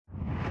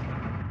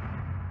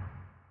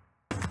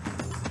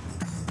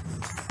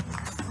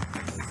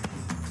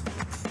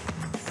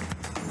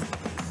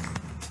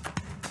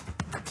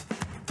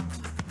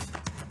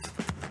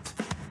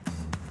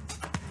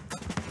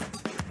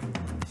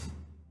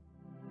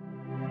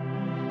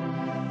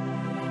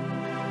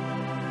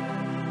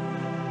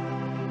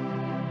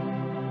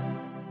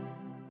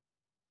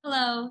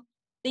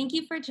Thank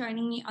you for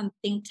joining me on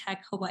ThinkTech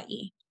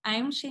Hawaii.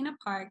 I'm Shayna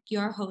Park,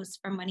 your host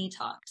for Money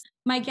Talks.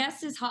 My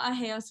guest is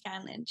Haaheo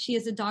Scanlan. She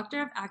is a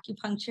doctor of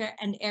acupuncture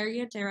and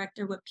area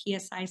director with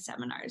PSI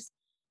Seminars.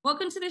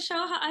 Welcome to the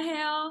show,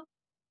 Haaheo.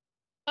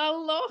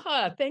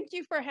 Aloha. Thank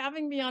you for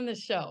having me on the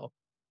show.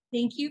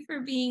 Thank you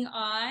for being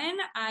on.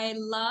 I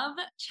love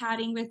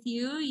chatting with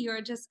you.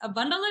 You're just a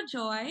bundle of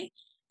joy.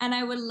 And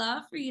I would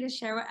love for you to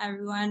share with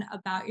everyone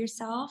about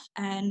yourself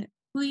and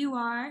who you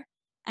are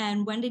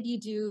and when did you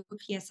do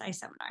PSI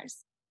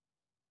seminars?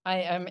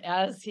 I am,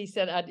 as he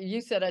said,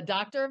 you said, a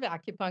doctor of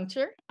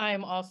acupuncture. I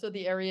am also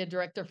the area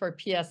director for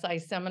PSI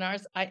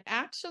Seminars. I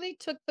actually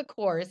took the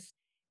course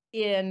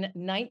in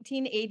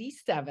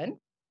 1987.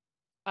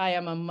 I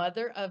am a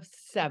mother of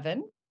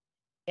 7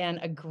 and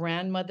a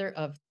grandmother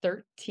of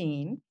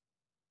 13.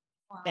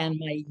 Wow. And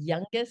my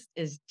youngest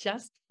is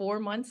just 4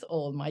 months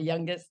old, my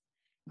youngest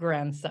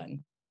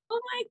grandson. Oh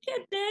my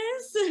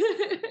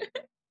goodness.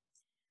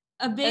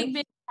 A And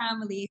big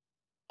family.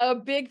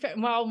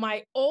 well,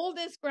 my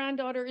oldest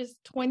granddaughter is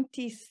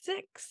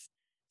 26.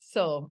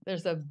 So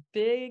there's a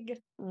big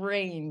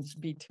range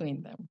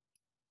between them.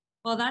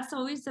 Well, that's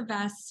always the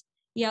best.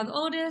 You have the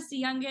oldest, the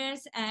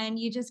youngest, and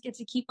you just get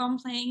to keep on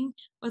playing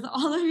with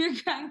all of your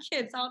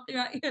grandkids all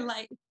throughout your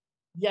life.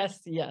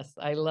 Yes, yes,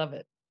 I love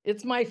it.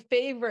 It's my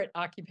favorite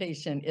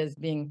occupation is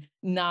being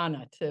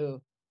Nana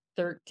to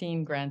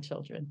 13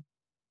 grandchildren.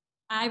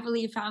 I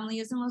believe family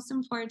is the most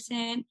important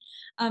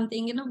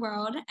thing in the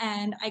world,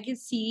 and I can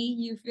see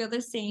you feel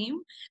the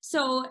same.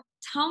 So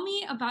tell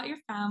me about your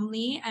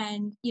family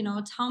and,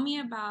 tell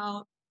me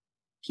about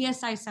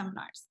PSI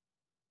seminars.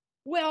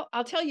 Well,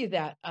 I'll tell you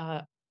that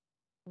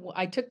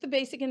I took the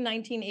basic in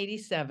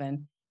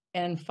 1987,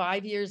 and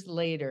 5 years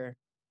later,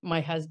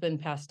 my husband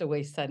passed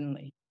away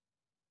suddenly.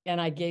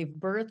 And I gave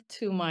birth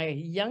to my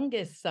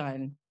youngest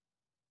son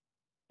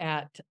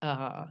at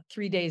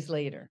 3 days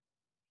later.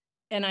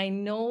 And I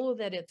know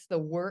that it's the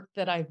work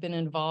that I've been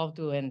involved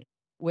in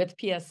with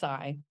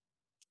PSI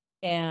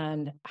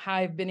and how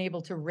I've been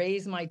able to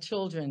raise my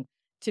children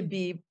to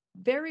be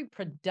very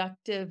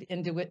productive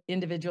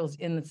individuals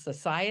in the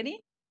society.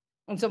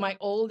 And so my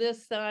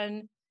oldest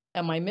son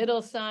and my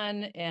middle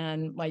son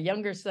and my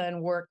younger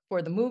son work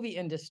for the movie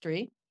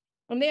industry.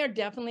 And they are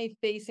definitely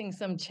facing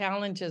some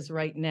challenges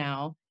right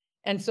now.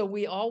 And so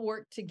we all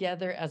work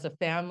together as a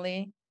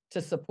family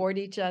to support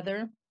each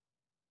other.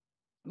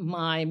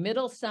 My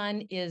middle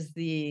son is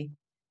the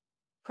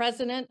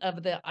president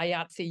of the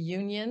IATSE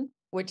union,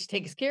 which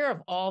takes care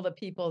of all the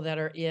people that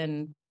are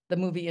in the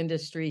movie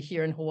industry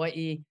here in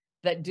Hawaii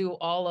that do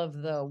all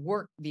of the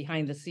work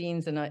behind the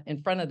scenes and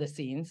in front of the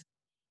scenes.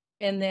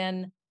 And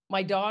then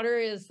my daughter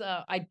is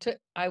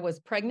I was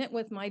pregnant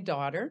with my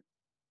daughter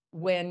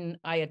when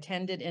I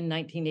attended in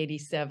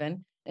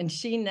 1987, and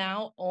she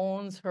now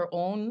owns her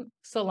own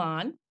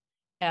salon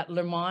at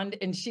Le Monde,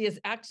 and she is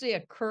actually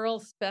a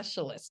curl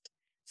specialist.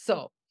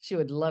 So she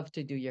would love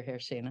to do your hair,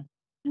 Shayna.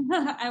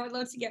 I would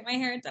love to get my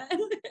hair done.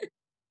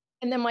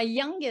 And then my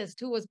youngest,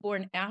 who was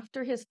born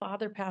after his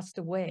father passed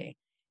away,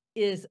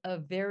 is a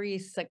very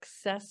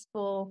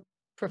successful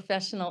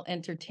professional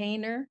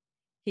entertainer.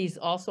 He's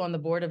also on the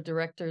board of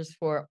directors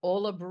for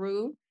Ola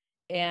Brew,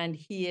 and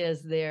he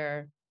is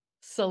their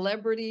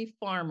celebrity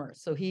farmer.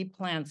 So he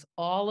plants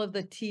all of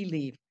the tea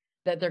leaf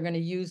that they're going to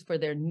use for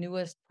their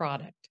newest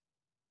product.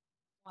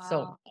 So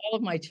Wow. all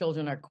of my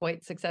children are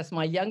quite successful.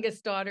 My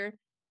youngest daughter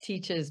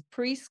teaches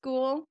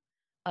preschool,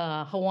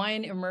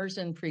 Hawaiian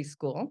immersion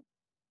preschool.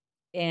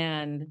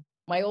 And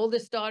my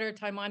oldest daughter,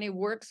 Taimani,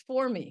 works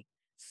for me.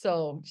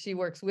 So she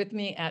works with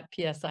me at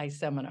PSI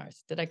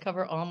seminars. Did I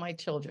cover all my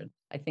children?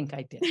 I think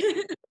I did.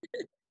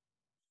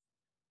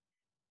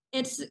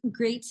 It's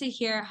great to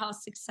hear how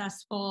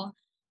successful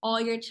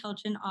all your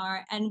children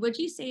are. And would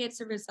you say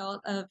it's a result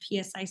of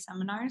PSI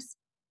seminars?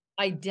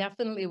 I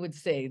definitely would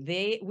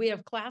say we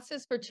have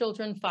classes for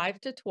children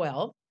 5 to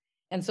 12.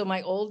 And so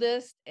my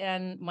oldest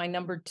and my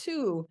number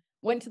 2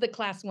 went to the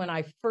class when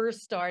I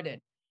first started.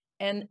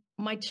 And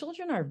my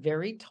children are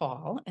very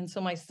tall. And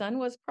so my son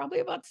was probably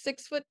about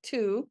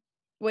 6'2"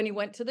 when he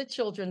went to the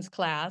children's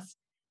class.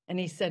 And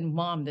he said,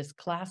 "Mom, this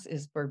class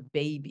is for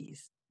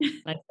babies."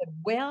 And I said,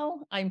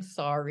 "Well, I'm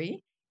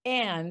sorry."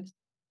 And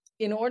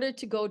in order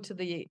to go to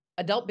the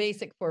adult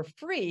basic for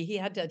free, he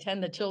had to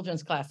attend the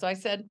children's class. So I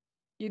said,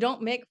 "You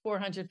don't make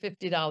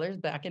 $450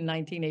 back in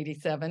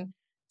 1987,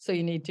 so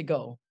you need to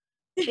go."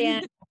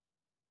 And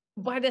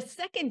by the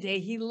second day,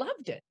 he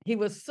loved it. He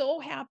was so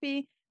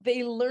happy.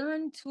 They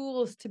learned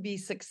tools to be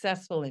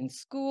successful in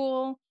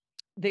school.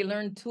 They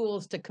learned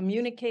tools to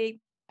communicate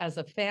as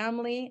a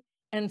family.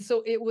 And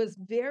so it was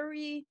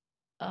very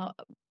uh,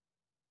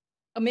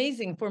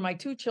 amazing for my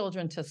 2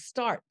 children to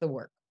start the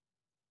work.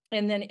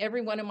 And then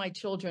every one of my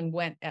children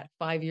went at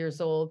 5 years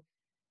old.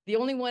 The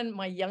only one,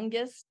 my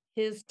youngest,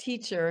 his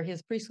teacher,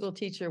 his preschool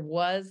teacher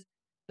was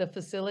the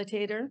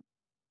facilitator.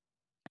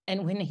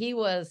 And when he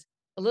was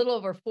a little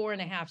over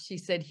 4.5, she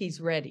said,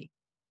 "He's ready."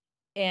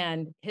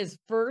 And his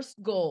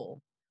first goal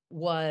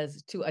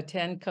was to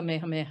attend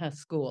Kamehameha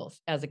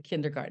schools as a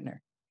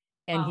kindergartner.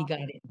 And he Wow. got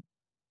in.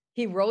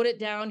 He wrote it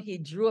down, he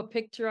drew a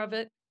picture of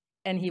it,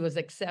 and he was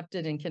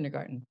accepted in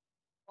kindergarten.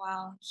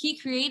 Wow. He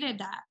created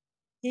that.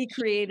 He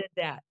created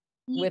that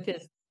He, with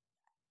his.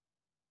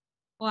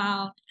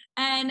 wow.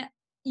 And,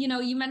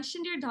 you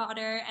mentioned your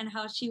daughter and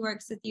how she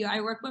works with you.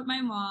 I work with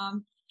my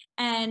mom,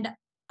 and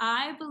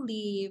I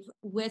believe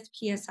with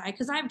PSI,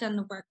 because I've done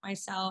the work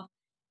myself,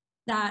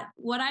 that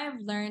what I have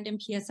learned in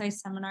PSI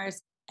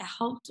seminars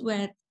helped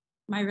with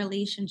my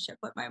relationship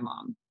with my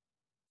mom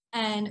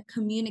and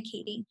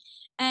communicating.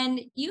 And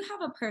you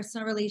have a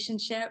personal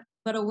relationship,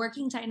 but a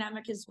working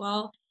dynamic as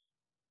well.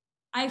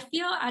 I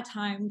feel at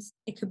times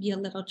it could be a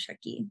little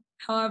tricky.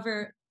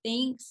 However,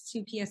 thanks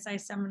to PSI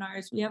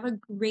seminars, we have a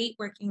great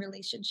working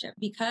relationship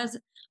because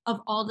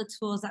of all the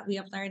tools that we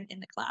have learned in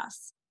the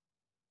class.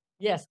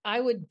 Yes, I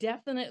would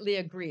definitely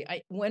agree.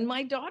 When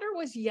my daughter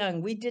was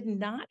young, we did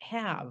not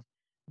have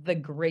the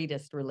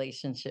greatest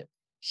relationship.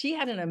 She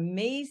had an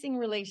amazing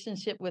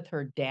relationship with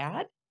her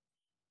dad.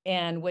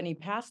 And when he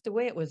passed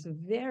away, it was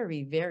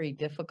very, very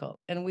difficult.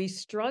 And we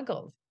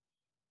struggled.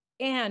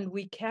 And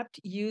we kept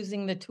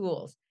using the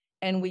tools.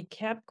 And we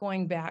kept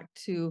going back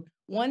to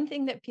one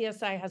thing that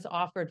PSI has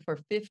offered for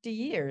 50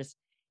 years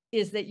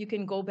is that you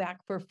can go back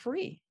for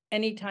free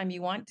anytime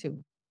you want to.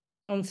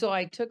 And so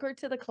I took her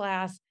to the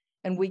class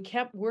and we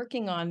kept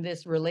working on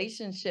this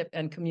relationship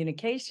and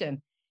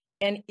communication.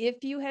 And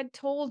if you had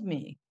told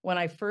me when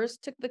I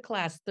first took the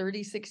class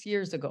 36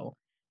 years ago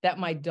that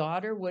my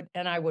daughter would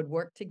and I would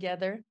work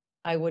together,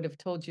 I would have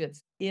told you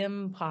it's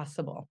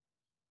impossible.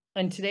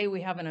 And today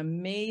we have an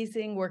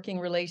amazing working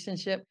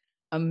relationship,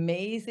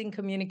 amazing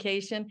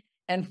communication.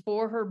 And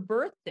for her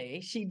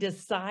birthday, she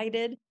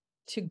decided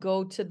to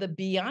go to the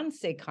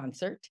Beyonce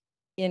concert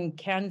in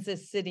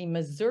Kansas City,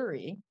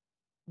 Missouri,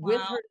 with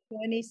Wow. her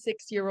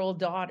 26-year-old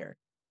daughter.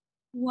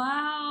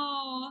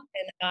 Wow.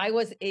 And I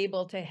was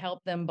able to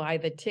help them buy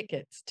the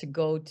tickets to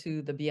go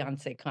to the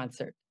Beyonce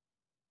concert.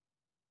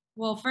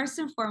 Well, first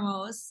and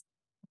foremost,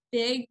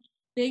 big,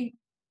 big,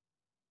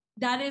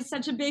 that is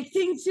such a big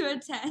thing to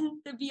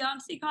attend the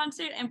Beyonce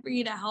concert and for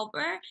you to help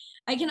her.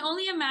 I can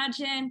only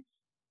imagine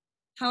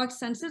how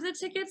expensive the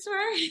tickets were.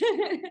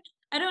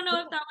 I don't know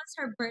if that was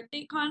her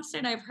birthday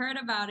concert. I've heard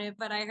about it,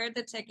 but I heard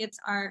the tickets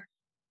are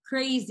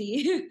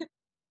crazy.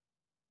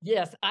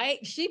 Yes,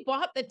 she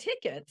bought the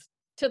tickets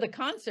to the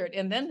concert,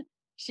 and then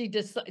she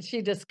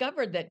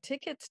discovered that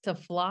tickets to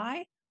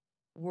fly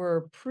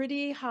were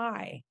pretty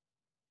high.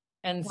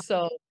 And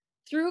so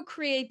through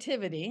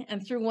creativity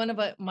and through one of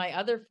my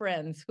other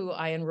friends who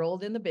I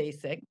enrolled in the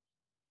basic,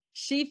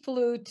 she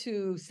flew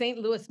to St.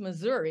 Louis,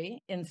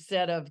 Missouri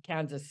instead of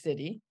Kansas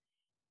City.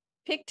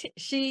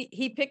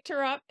 He picked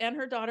her up and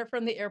her daughter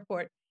from the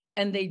airport,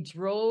 and they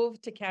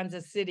drove to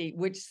Kansas City,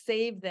 which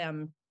saved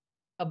them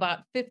about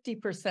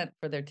 50%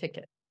 for their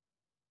ticket.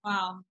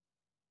 Wow.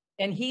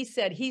 And he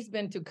said he's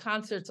been to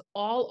concerts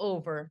all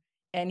over,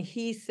 and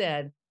he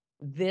said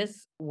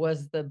this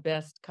was the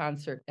best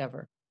concert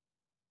ever.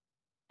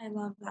 I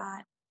love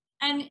that.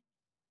 And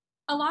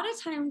a lot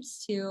of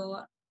times too,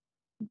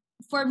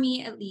 for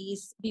me at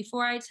least,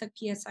 before I took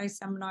PSI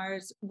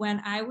seminars,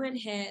 when I would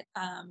hit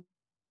a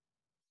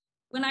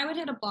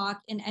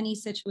block in any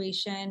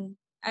situation,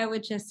 I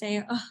would just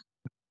say,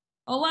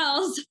 oh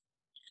well.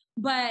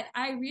 But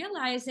I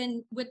realized,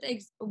 and with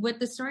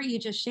the story you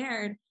just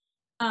shared,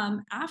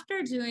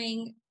 after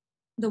doing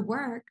the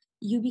work,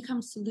 you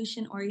become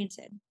solution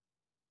oriented.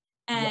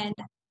 Yeah. And,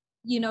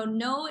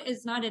 no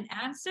is not an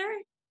answer.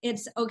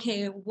 It's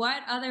okay,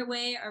 what other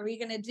way are we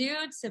going to do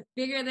to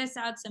figure this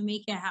out to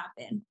make it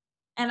happen?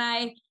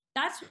 And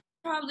that's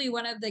probably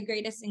one of the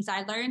greatest things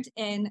I learned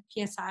in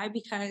PSI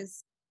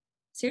because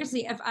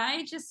seriously, if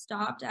I just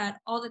stopped at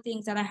all the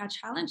things that I had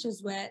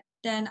challenges with,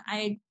 then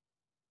I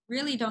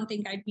really don't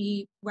think I'd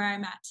be where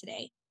I'm at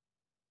today.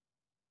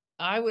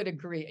 I would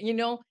agree.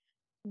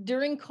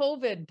 During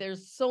COVID,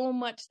 there's so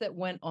much that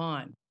went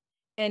on.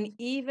 And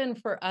even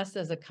for us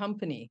as a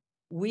company,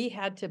 we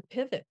had to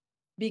pivot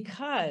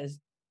because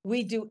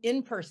we do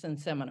in-person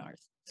seminars.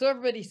 So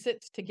everybody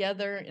sits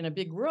together in a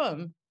big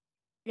room.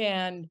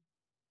 And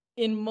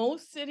in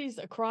most cities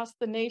across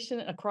the nation,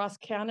 across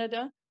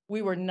Canada,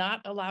 we were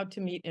not allowed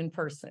to meet in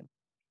person.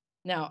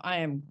 Now, I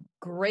am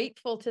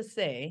grateful to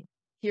say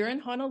here in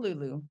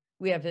Honolulu,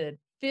 we have had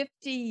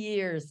 50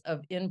 years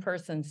of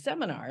in-person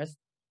seminars.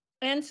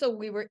 And so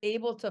we were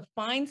able to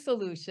find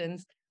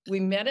solutions. We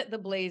met at the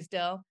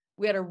Blaisdell.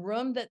 We had a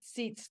room that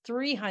seats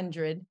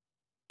 300,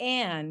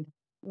 and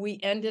we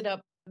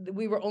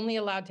were only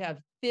allowed to have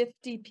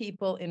 50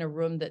 people in a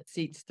room that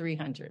seats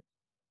 300.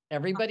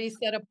 Everybody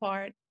set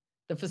apart.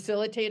 The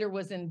facilitator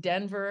was in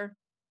Denver.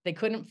 They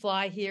couldn't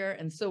fly here.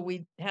 And so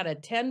we had a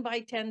 10 by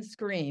 10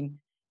 screen.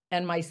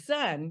 And my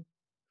son,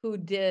 who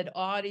did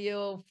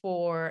audio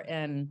for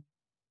an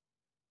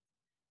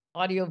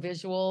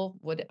audiovisual,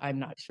 I'm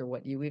not sure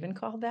what you even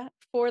call that,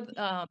 for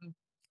the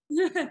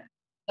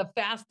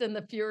Fast and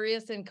the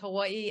Furious in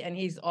Kauai. And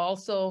he's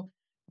also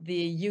the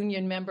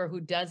union member who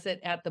does it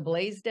at the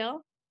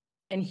Blaisdell.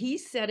 And he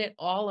set it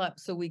all up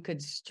so we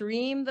could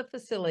stream the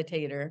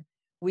facilitator.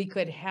 We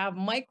could have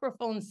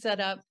microphones set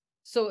up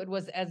So it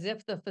was as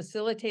if the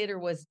facilitator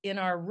was in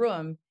our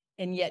room,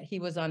 and yet he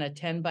was on a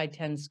 10 by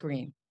 10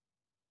 screen.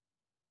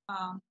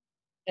 Wow.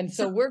 And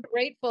so we're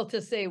grateful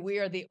to say we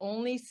are the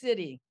only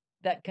city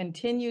that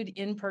continued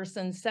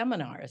in-person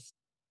seminars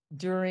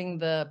during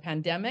the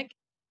pandemic,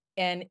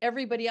 and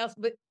everybody else,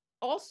 but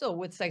also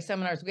with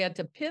seminars, we had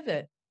to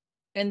pivot,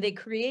 and they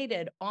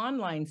created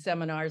online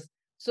seminars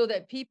so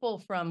that people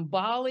from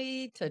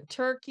Bali to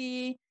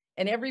Turkey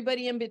and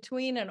everybody in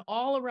between and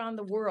all around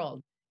the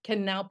world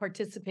can now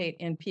participate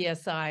in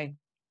PSI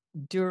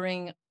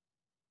during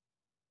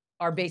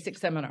our basic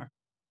seminar.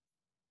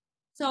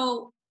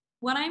 So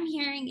what I'm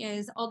hearing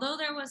is, although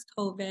there was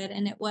COVID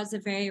and it was a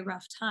very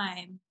rough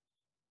time,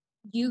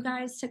 you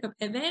guys took a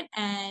pivot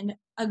and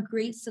a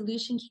great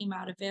solution came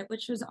out of it,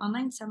 which was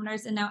online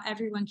seminars, and now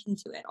everyone can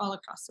do it all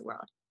across the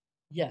world.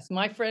 Yes,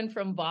 my friend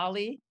from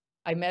Bali,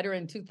 I met her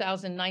in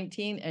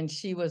 2019, and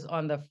she was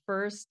on the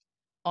first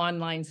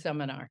online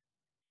seminar.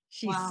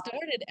 She Wow.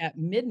 started at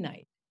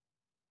midnight,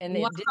 and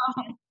Wow. it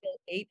didn't end until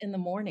 8 in the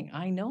morning.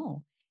 I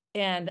know.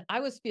 And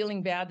I was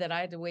feeling bad that I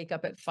had to wake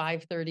up at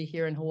 5:30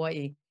 here in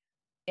Hawaii.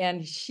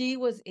 And she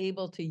was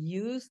able to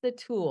use the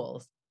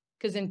tools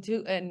because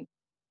during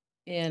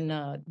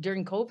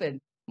COVID,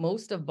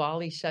 most of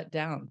Bali shut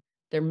down.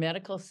 Their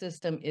medical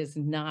system is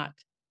not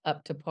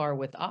up to par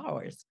with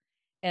ours.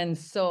 And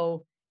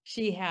so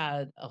she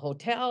had a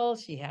hotel,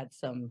 she had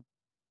some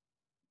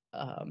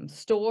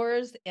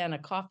stores and a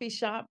coffee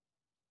shop,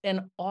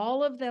 and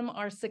all of them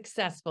are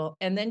successful.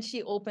 And then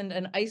she opened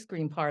an ice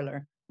cream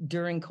parlor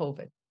during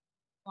COVID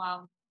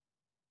Wow.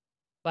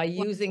 by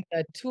using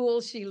the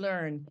tools she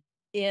learned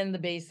in the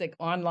basic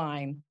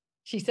online.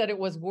 She said it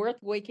was worth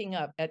waking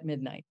up at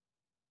midnight.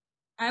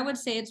 I would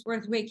say it's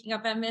worth waking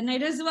up at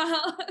midnight as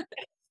well.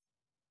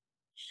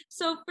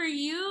 So, for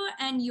you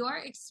and your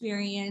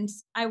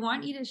experience, I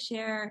want you to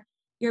share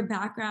your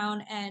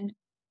background and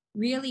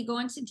really go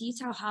into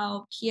detail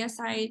how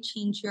PSI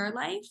changed your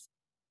life.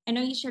 I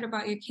know you shared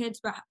about your kids,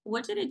 but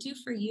what did it do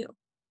for you?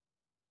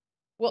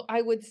 Well,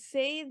 I would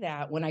say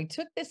that when I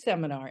took this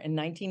seminar in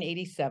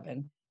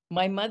 1987,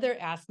 my mother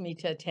asked me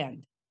to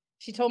attend.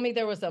 She told me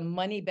there was a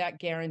money back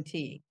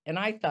guarantee. And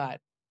I thought,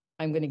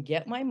 I'm going to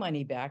get my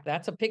money back.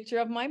 That's a picture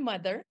of my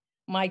mother,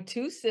 my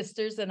two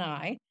sisters, and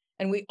I.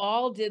 And we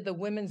all did the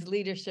women's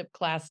leadership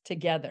class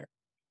together.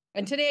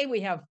 And today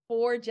we have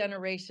 4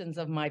 generations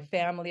of my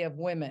family of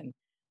women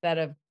that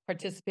have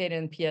participated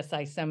in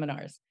PSI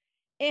seminars.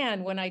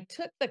 And when I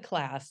took the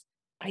class,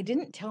 I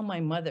didn't tell my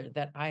mother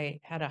that I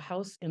had a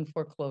house in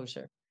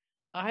foreclosure.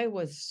 I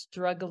was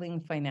struggling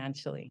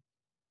financially.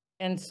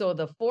 And so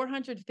the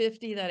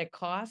 $450 that it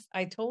cost,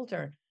 I told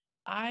her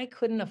I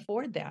couldn't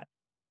afford that.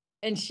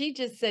 And she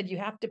just said, you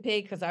have to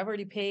pay because I've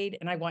already paid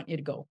and I want you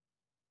to go.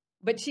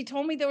 But she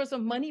told me there was a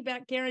money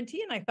back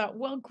guarantee. And I thought,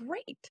 well,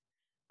 great.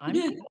 I'm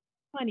going to get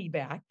money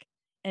back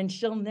and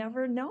she'll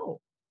never know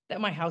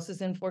that my house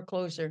is in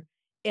foreclosure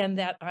and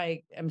that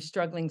I am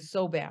struggling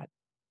so bad.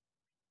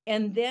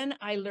 And then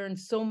I learned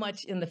so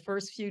much in the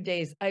first few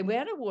days. I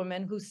met a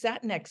woman who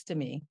sat next to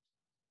me.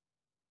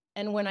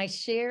 And when I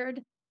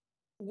shared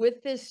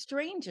with this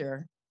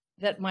stranger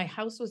that my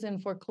house was in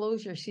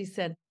foreclosure, she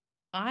said,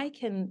 I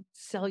can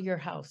sell your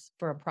house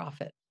for a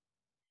profit.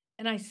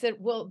 And I said,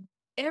 well,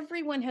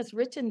 everyone has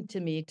written to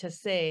me to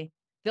say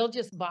they'll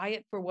just buy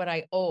it for what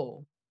I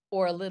owe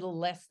or a little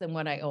less than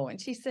what I owe.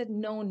 And she said,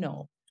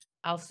 no,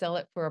 I'll sell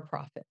it for a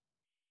profit.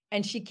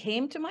 And she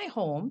came to my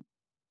home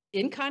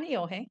in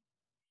Kaneohe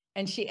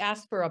and she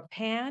asked for a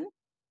pan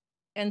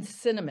and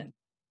cinnamon.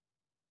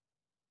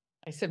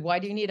 I said, why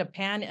do you need a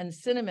pan and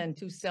cinnamon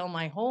to sell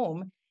my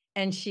home?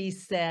 And she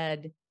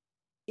said,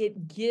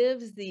 it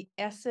gives the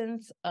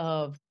essence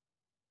of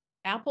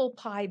apple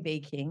pie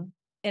baking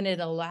and it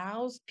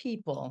allows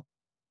people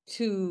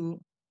to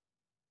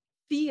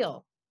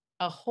feel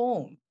a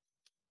home.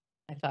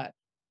 I thought,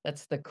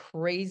 that's the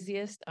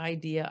craziest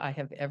idea I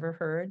have ever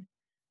heard.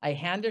 I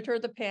handed her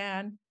the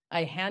pan,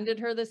 I handed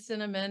her the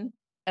cinnamon,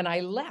 and I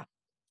left.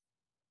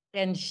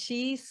 And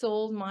she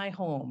sold my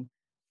home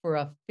for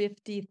a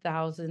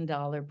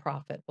 $50,000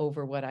 profit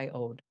over what I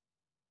owed.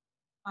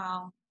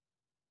 Wow.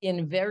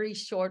 In very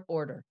short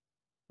order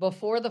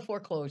before the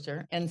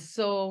foreclosure. And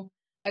so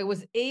I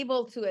was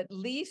able to at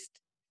least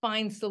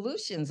find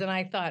solutions. And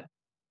I thought,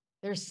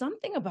 there's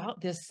something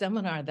about this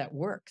seminar that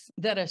works,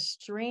 that a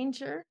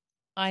stranger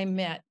I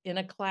met in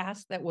a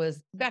class that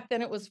was, back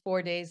then it was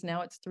 4 days,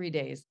 now it's 3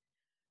 days,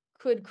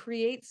 could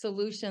create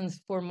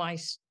solutions for my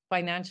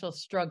financial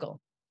struggle.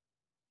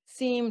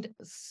 Seemed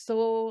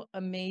so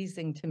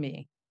amazing to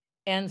me.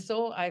 And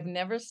so I've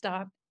never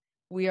stopped.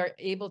 We are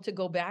able to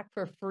go back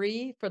for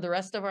free for the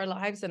rest of our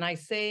lives. And I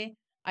say,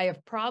 I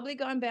have probably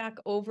gone back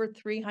over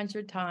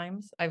 300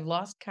 times. I've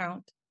lost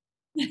count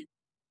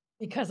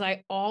because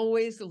I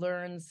always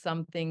learn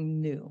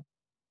something new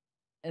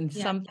and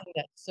Yeah. something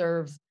that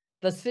serves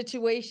the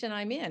situation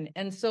I'm in.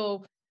 And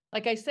so,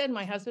 like I said,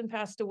 my husband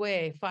passed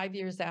away 5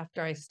 years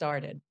after I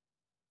started.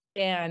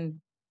 And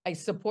I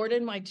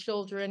supported my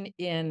children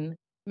in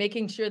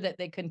making sure that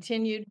they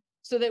continued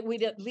so that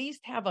we'd at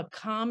least have a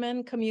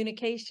common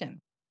communication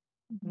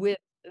with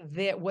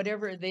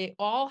whatever they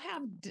all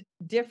have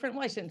different,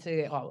 well, I shouldn't say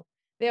they all,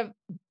 they have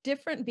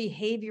different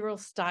behavioral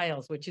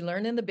styles, which you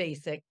learn in the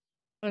basic.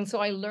 And so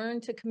I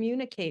learned to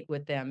communicate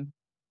with them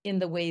in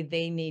the way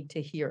they need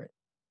to hear it.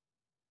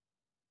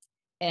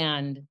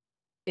 And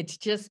it's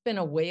just been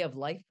a way of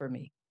life for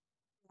me.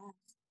 Yes.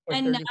 For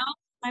And 30 now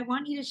I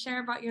want you to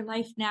share about your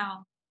life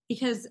now,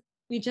 because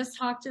we just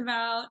talked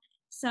about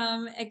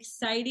some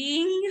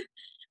exciting,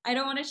 I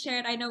don't want to share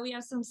it. I know we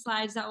have some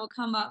slides that will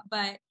come up,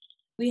 but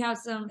we have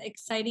some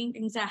exciting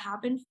things that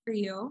happened for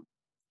you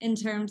in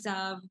terms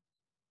of,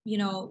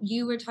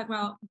 you were talking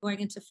about going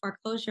into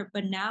foreclosure,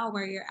 but now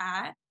where you're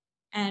at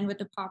and with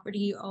the property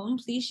you own,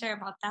 please share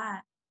about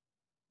that.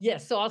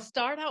 Yes, so I'll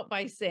start out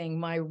by saying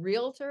my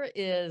realtor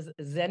is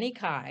Zenny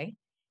Kai,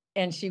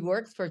 and she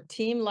works for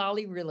Team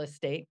Lolly Real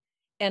Estate,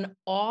 and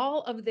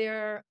all of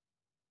their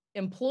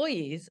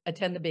employees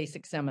attend the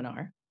basic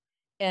seminar,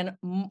 and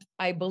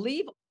I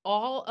believe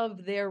all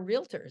of their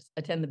realtors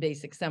attend the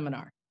basic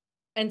seminar.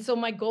 And so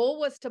my goal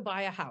was to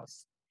buy a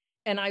house.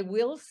 And I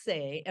will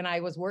say, and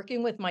I was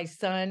working with my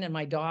son and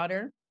my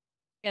daughter,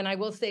 and I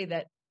will say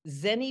that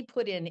Zenny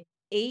put in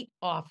 8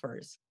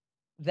 offers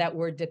that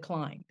were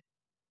declined.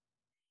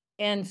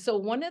 And so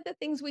one of the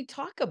things we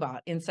talk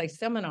about inside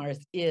seminars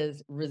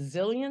is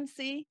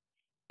resiliency,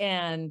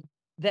 and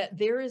that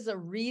there is a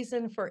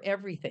reason for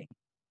everything.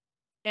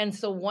 And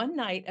so one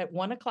night at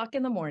 1:00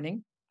 in the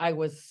morning, I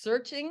was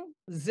searching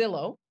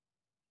Zillow,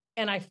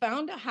 and I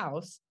found a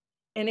house,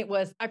 and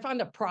I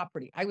found a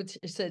property.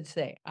 Should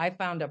say I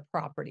found a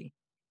property,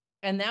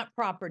 and that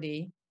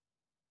property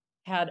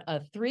had a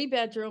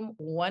 3-bedroom,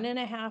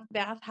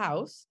 1.5-bath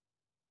house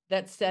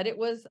that said it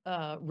was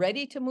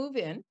ready to move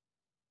in,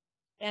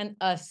 and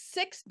a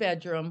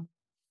 6-bedroom,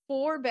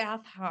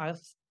 4-bath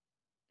house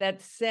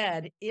that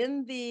said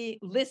in the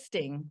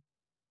listing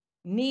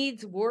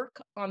needs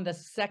work on the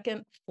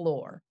 2nd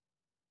floor.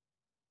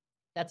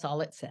 That's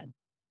all it said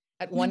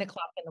at 1:00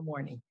 in the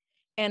morning.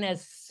 And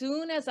as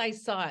soon as I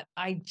saw it,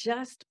 I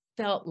just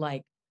felt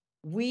like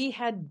we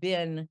had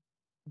been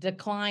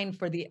declined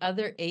for the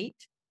other 8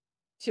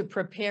 to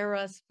prepare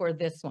us for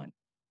this one.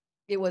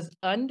 It was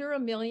under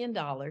 $1 million.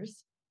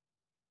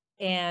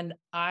 And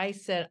I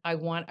said, I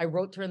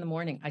wrote to her in the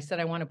morning. I said,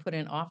 I want to put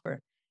an offer.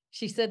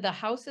 She said, the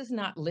house is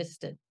not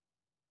listed.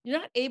 You're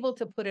not able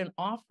to put an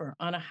offer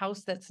on a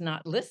house that's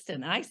not listed.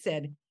 And I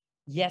said,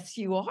 yes,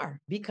 you are,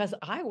 because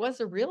I was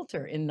a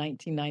realtor in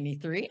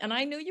 1993 and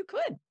I knew you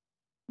could.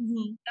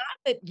 Mm-hmm. Not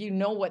that you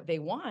know what they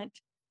want.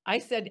 I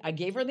said, I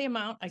gave her the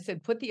amount. I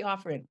said, put the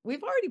offer in.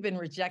 We've already been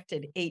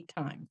rejected 8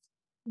 times.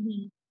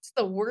 Mm-hmm. It's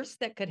the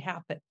worst that could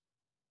happen.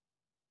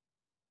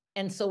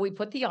 And so we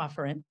put the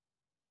offer in.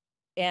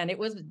 And it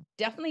was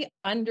definitely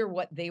under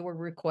what they were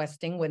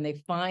requesting when they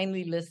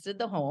finally listed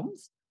the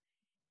homes.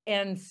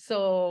 And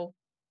so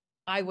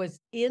I was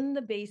in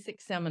the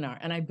basic seminar,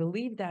 and I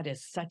believe that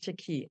is such a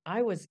key.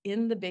 I was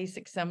in the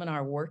basic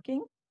seminar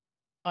working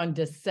in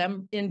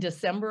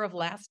December of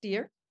last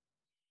year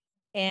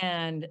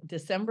and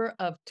December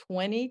of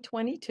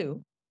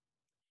 2022.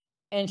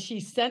 And she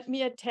sent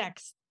me a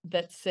text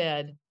that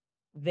said,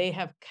 they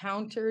have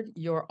countered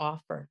your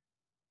offer.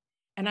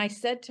 And I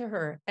said to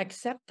her,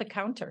 accept the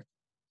counter.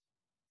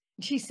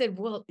 She said,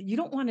 well, you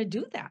don't want to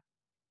do that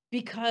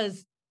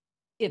because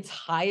it's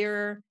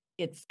higher.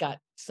 It's got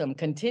some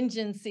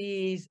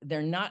contingencies.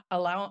 They're not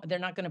going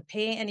to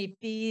pay any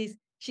fees.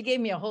 She gave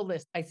me a whole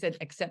list. I said,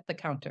 accept the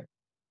counter,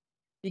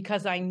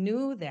 because I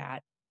knew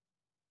that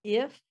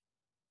if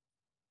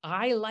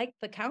I liked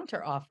the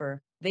counter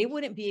offer, they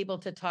wouldn't be able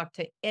to talk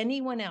to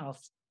anyone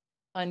else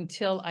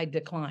until I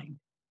declined.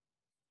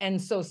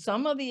 And so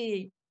some of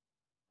the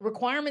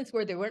requirements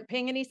were they weren't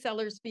paying any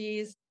seller's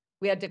fees.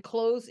 We had to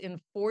close in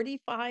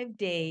 45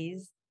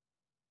 days.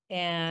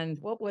 And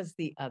what was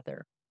the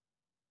other?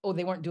 Oh,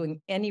 they weren't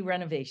doing any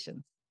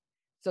renovations.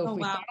 So if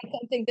we found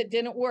something that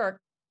didn't work,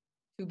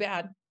 too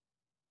bad.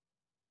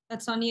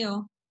 That's on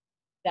you.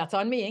 That's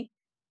on me.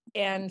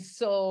 And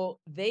so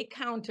they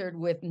countered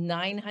with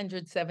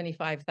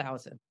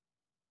 975,000.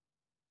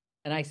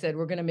 And I said,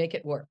 we're going to make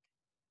it work.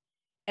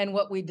 And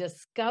what we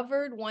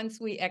discovered once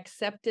we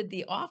accepted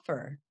the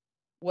offer,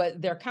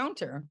 their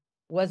counter,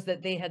 was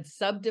that they had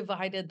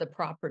subdivided the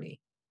property.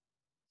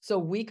 So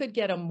we could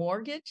get a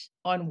mortgage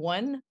on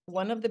one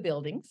of the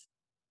buildings,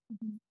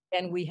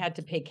 and we had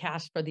to pay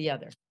cash for the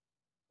other.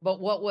 But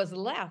what was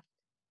left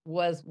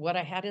was what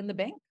I had in the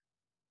bank.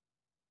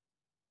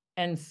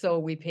 And so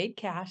we paid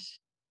cash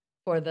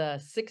for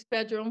the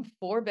 6-bedroom,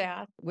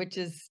 4-bath, which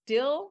is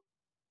still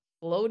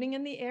floating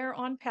in the air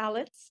on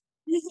pallets.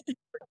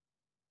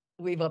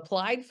 We've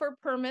applied for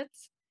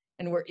permits,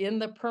 and we're in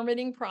the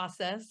permitting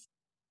process.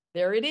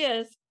 There it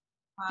is.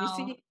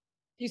 Wow.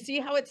 You see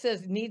how it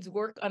says needs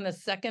work on the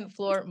 2nd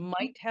floor?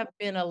 Might have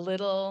been a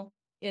little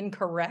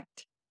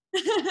incorrect.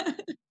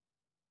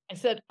 I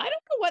said, I don't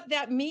know what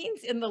that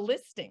means in the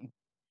listing.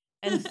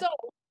 And so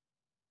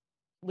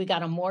we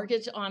got a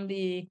mortgage on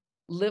the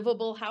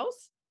livable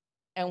house,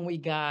 and we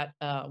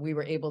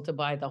were able to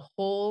buy the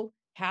whole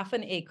half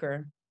an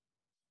acre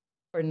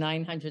for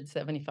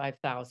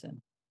 $975,000.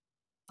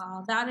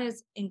 Wow, that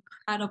is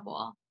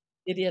incredible.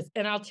 It is.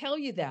 And I'll tell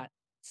you that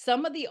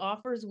some of the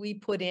offers we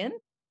put in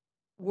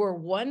were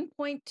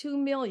 1.2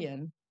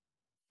 million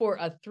for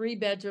a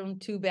 3-bedroom,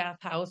 2-bath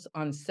house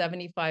on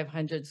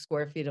 7,500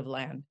 square feet of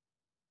land.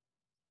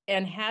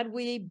 And had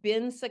we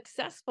been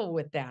successful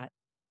with that,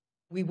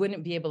 we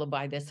wouldn't be able to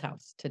buy this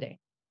house today.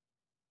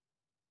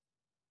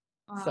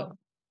 Wow. So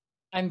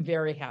I'm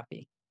very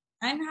happy.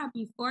 I'm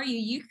happy for you.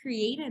 You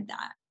created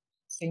that.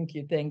 Thank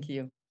you. Thank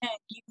you. And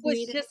you It was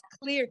created just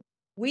clear.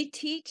 We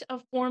teach a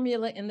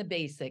formula in the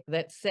basic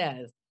that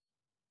says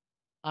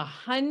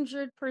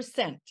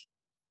 100%.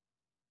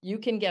 You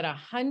can get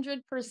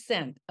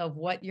 100% of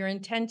what your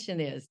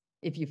intention is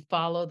if you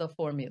follow the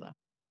formula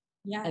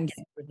and yes.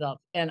 get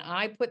results. And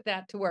I put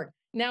that to work.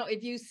 Now,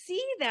 if you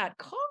see that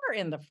car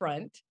in the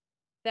front,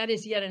 that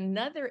is yet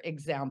another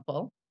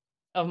example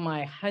of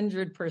my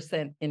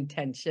 100%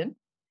 intention,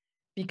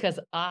 because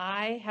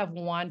I have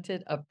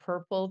wanted a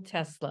purple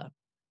Tesla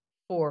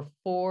for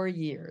 4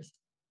 years.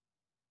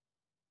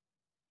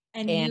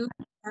 And you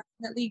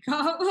definitely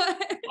got one.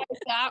 I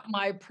got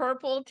my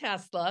purple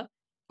Tesla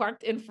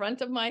parked in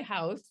front of my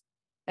house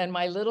and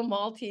my little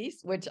Maltese,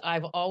 which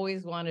I've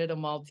always wanted a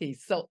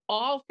Maltese. So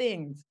all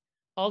things,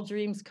 all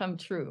dreams come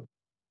true.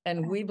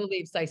 And we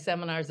believe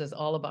Seminars is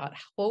all about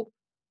hope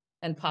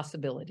and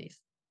possibilities.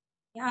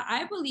 Yeah,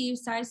 I believe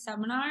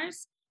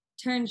Seminars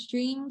turns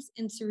dreams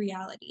into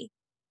reality.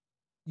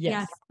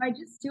 Yes. By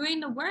just doing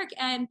the work.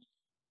 And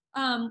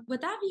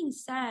with that being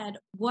said,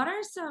 what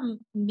are some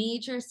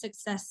major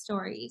success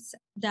stories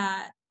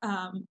that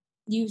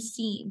you've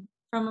seen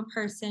from a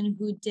person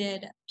who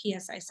did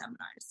PSI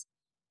seminars?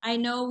 I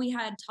know we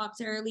had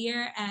talked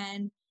earlier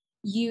and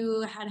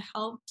you had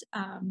helped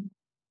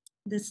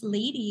this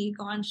lady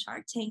go on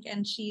Shark Tank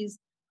and she's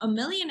a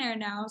millionaire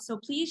now. So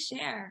please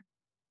share.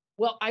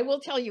 Well, I will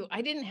tell you,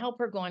 I didn't help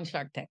her go on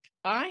Shark Tank.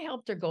 I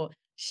helped her go.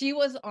 She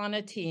was on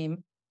a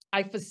team.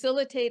 I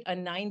facilitate a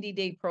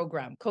 90-day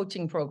program,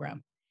 coaching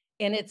program,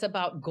 and it's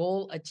about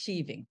goal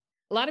achieving.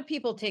 A lot of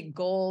people take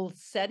goal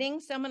setting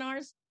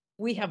seminars.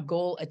 We have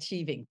goal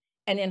achieving.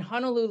 And in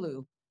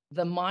Honolulu,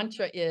 the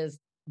mantra is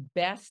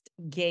best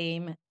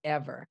game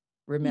ever.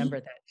 Remember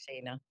that,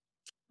 Shayna.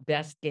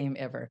 Best game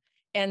ever.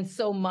 And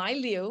so my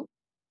Liu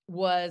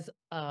was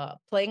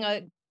playing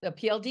a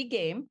PLD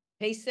game,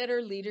 pace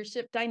setter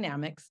leadership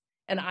dynamics,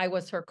 and I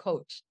was her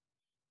coach.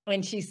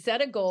 And she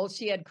set a goal.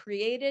 She had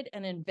created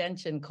an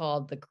invention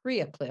called the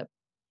Korea Clip,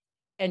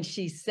 and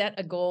she set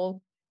a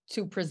goal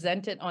to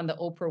present it on the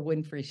Oprah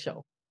Winfrey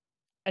Show.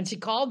 And she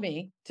called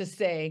me to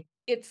say,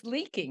 it's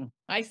leaking.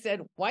 I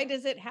said, why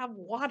does it have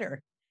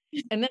water?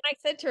 And then I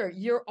said to her,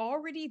 you're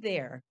already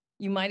there.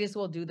 You might as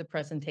well do the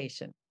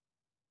presentation.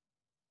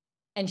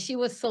 And she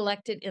was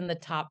selected in the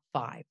top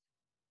 5.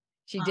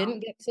 She didn't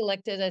get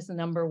selected as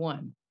number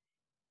 1.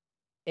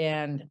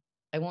 And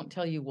I won't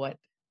tell you what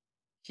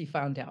she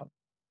found out.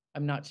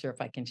 I'm not sure if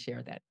I can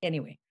share that.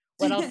 Anyway,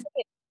 what I'll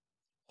say,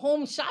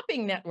 Home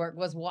Shopping Network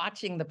was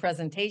watching the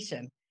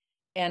presentation.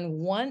 And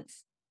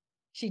once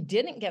she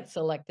didn't get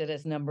selected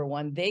as number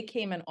 1, they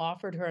came and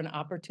offered her an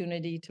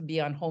opportunity to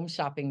be on Home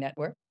Shopping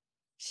Network.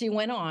 She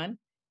went on.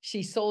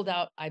 She sold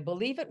out, I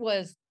believe it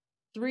was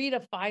 3,000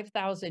 to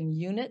 5,000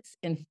 units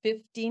in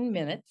 15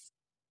 minutes.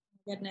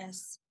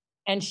 Goodness.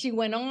 And she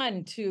went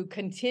on to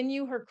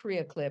continue her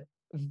career clip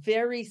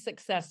very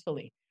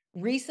successfully.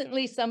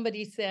 Recently,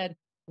 somebody said,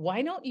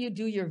 why don't you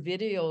do your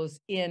videos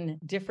in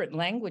different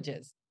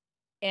languages?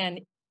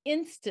 And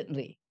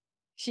instantly,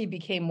 she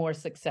became more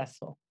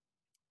successful.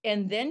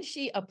 And then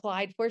she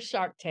applied for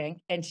Shark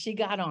Tank and she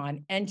got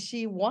on and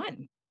she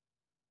won.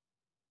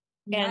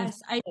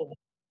 Yes, I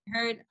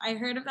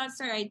heard of that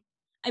story.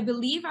 I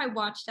believe I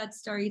watched that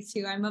story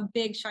too. I'm a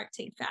big Shark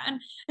Tank fan.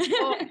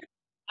 Oh,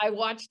 I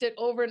watched it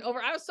over and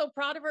over. I was so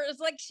proud of her. It was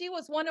like she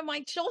was one of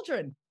my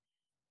children.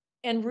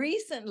 And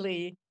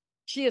recently,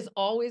 she has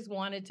always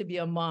wanted to be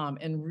a mom.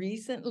 And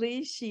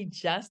recently, she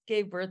just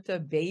gave birth to a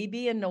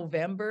baby in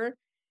November.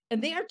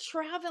 And they are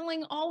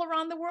traveling all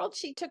around the world.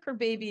 She took her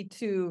baby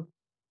to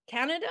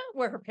Canada,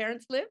 where her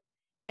parents live,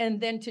 and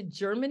then to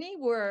Germany,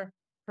 where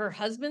her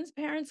husband's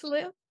parents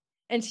live.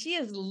 And she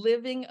is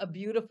living a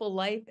beautiful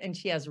life. And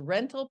she has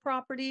rental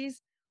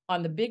properties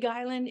on the Big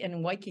Island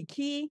in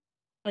Waikiki.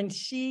 And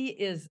she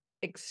is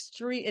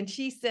extreme. And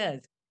she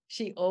says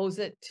she owes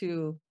it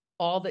to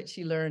all that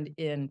she learned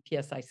in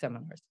PSI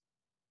seminars.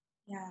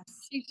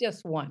 Yes. She's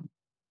just one.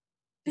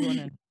 Do you want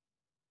to?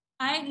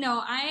 I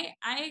know. I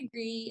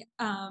agree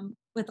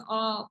with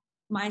all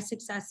my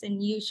success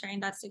and you sharing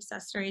that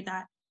success story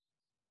that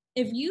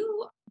if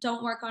you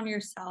don't work on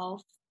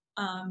yourself,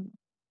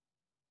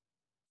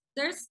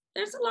 there's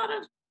a lot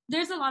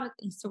of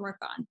things to work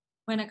on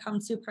when it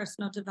comes to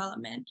personal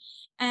development.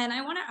 And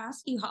I want to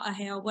ask you,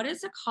 Haaheo, what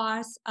is the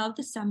cost of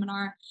the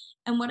seminar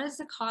and what is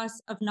the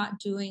cost of not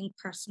doing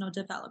personal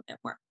development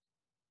work?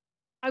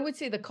 I would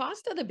say the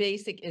cost of the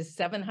basic is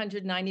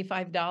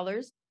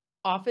 $795.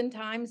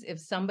 Oftentimes, if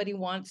somebody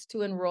wants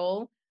to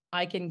enroll,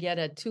 I can get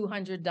a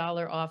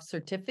 $200 off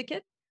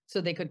certificate. so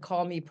they could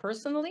call me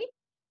personally.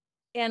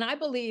 And I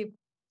believe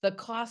the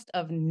cost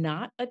of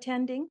not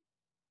attending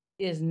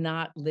is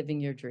not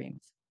living your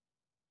dreams.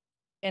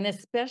 And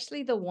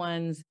especially the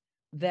ones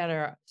that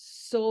are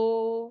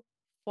so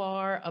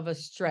far of a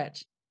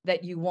stretch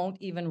that you won't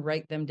even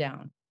write them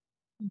down.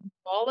 Mhm.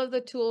 All of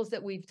the tools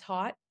that we've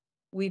taught,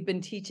 we've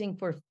been teaching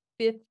for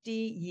 50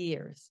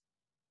 years.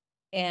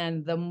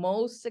 And the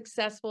most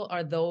successful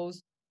are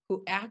those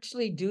who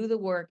actually do the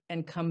work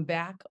and come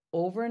back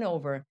over and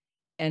over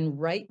and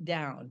write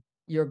down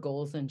your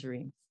goals and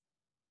dreams.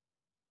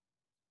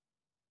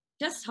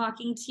 Just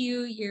talking to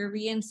you, you're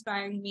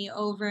re-inspiring me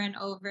over and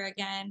over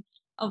again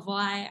of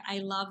why I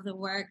love the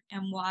work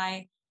and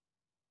why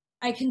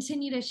I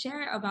continue to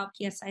share about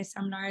PSI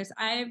seminars.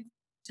 I've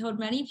told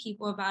many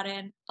people about it,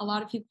 and a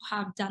lot of people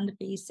have done the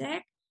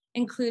basic,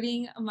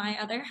 including my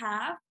other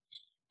half.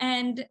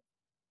 And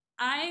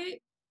I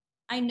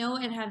I know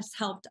it has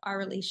helped our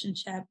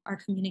relationship, our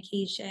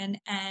communication,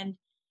 and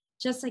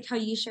just like how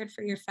you shared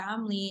for your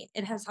family,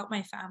 it has helped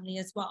my family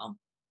as well.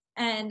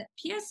 And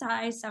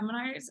PSI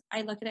seminars,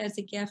 I look at it as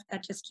a gift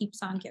that just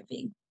keeps on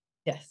giving.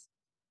 Yes.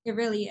 It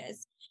really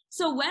is.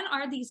 So when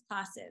are these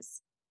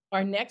classes?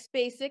 Our next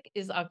basic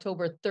is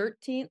October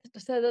 13th to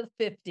the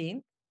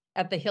 15th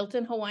at the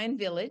Hilton Hawaiian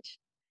Village.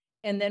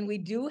 And then we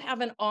do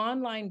have an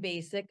online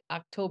basic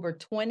October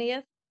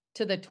 20th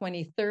to the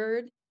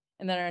 23rd.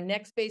 And then our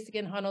next basic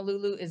in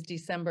Honolulu is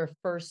December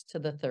 1st to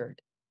the 3rd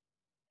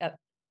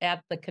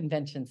at the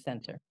convention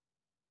center.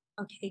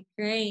 Okay,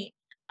 great.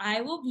 I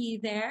will be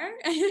there.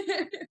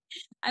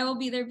 I will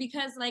be there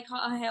because, like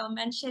Haaheo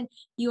mentioned,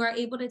 you are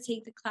able to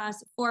take the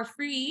class for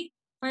free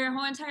for your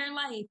whole entire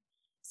life.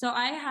 So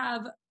I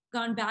have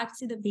gone back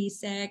to the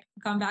basic,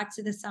 gone back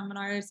to the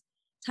seminars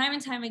time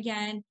and time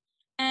again.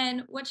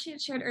 And what she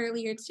had shared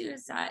earlier too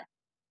is that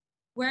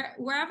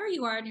wherever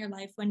you are in your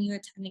life when you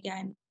attend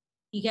again,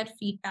 you get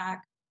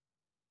feedback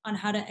on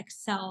how to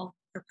excel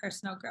for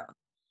personal growth.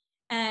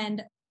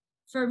 And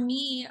for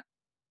me,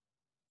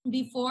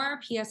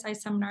 before PSI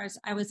seminars,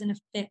 I was in a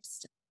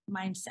fixed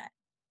mindset.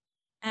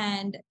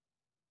 And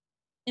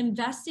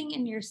investing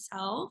in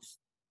yourself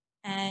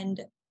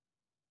and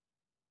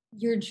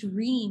your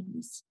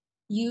dreams,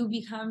 you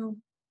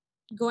become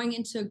going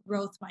into a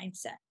growth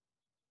mindset.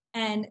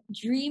 And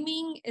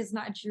dreaming is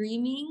not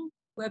dreaming.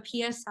 With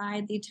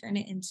PSI, they turn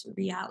it into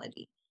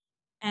reality.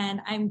 And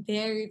I'm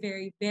very,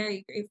 very,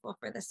 very grateful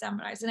for the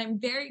seminars. And I'm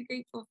very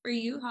grateful for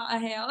you,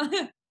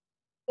 Haaheo.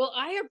 Well,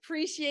 I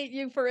appreciate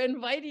you for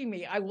inviting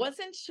me. I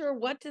wasn't sure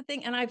what to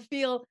think, and I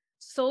feel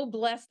so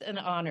blessed and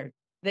honored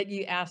that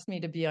you asked me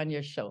to be on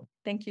your show.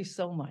 Thank you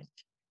so much.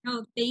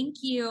 Oh, thank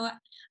you.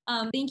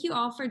 Thank you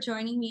all for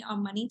joining me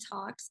on Money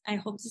Talks. I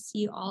hope to see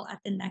you all at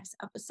the next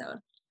episode.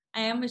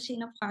 I am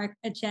Shayna Park,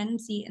 a Gen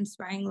Z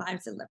inspiring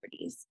lives and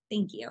liberties.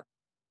 Thank you.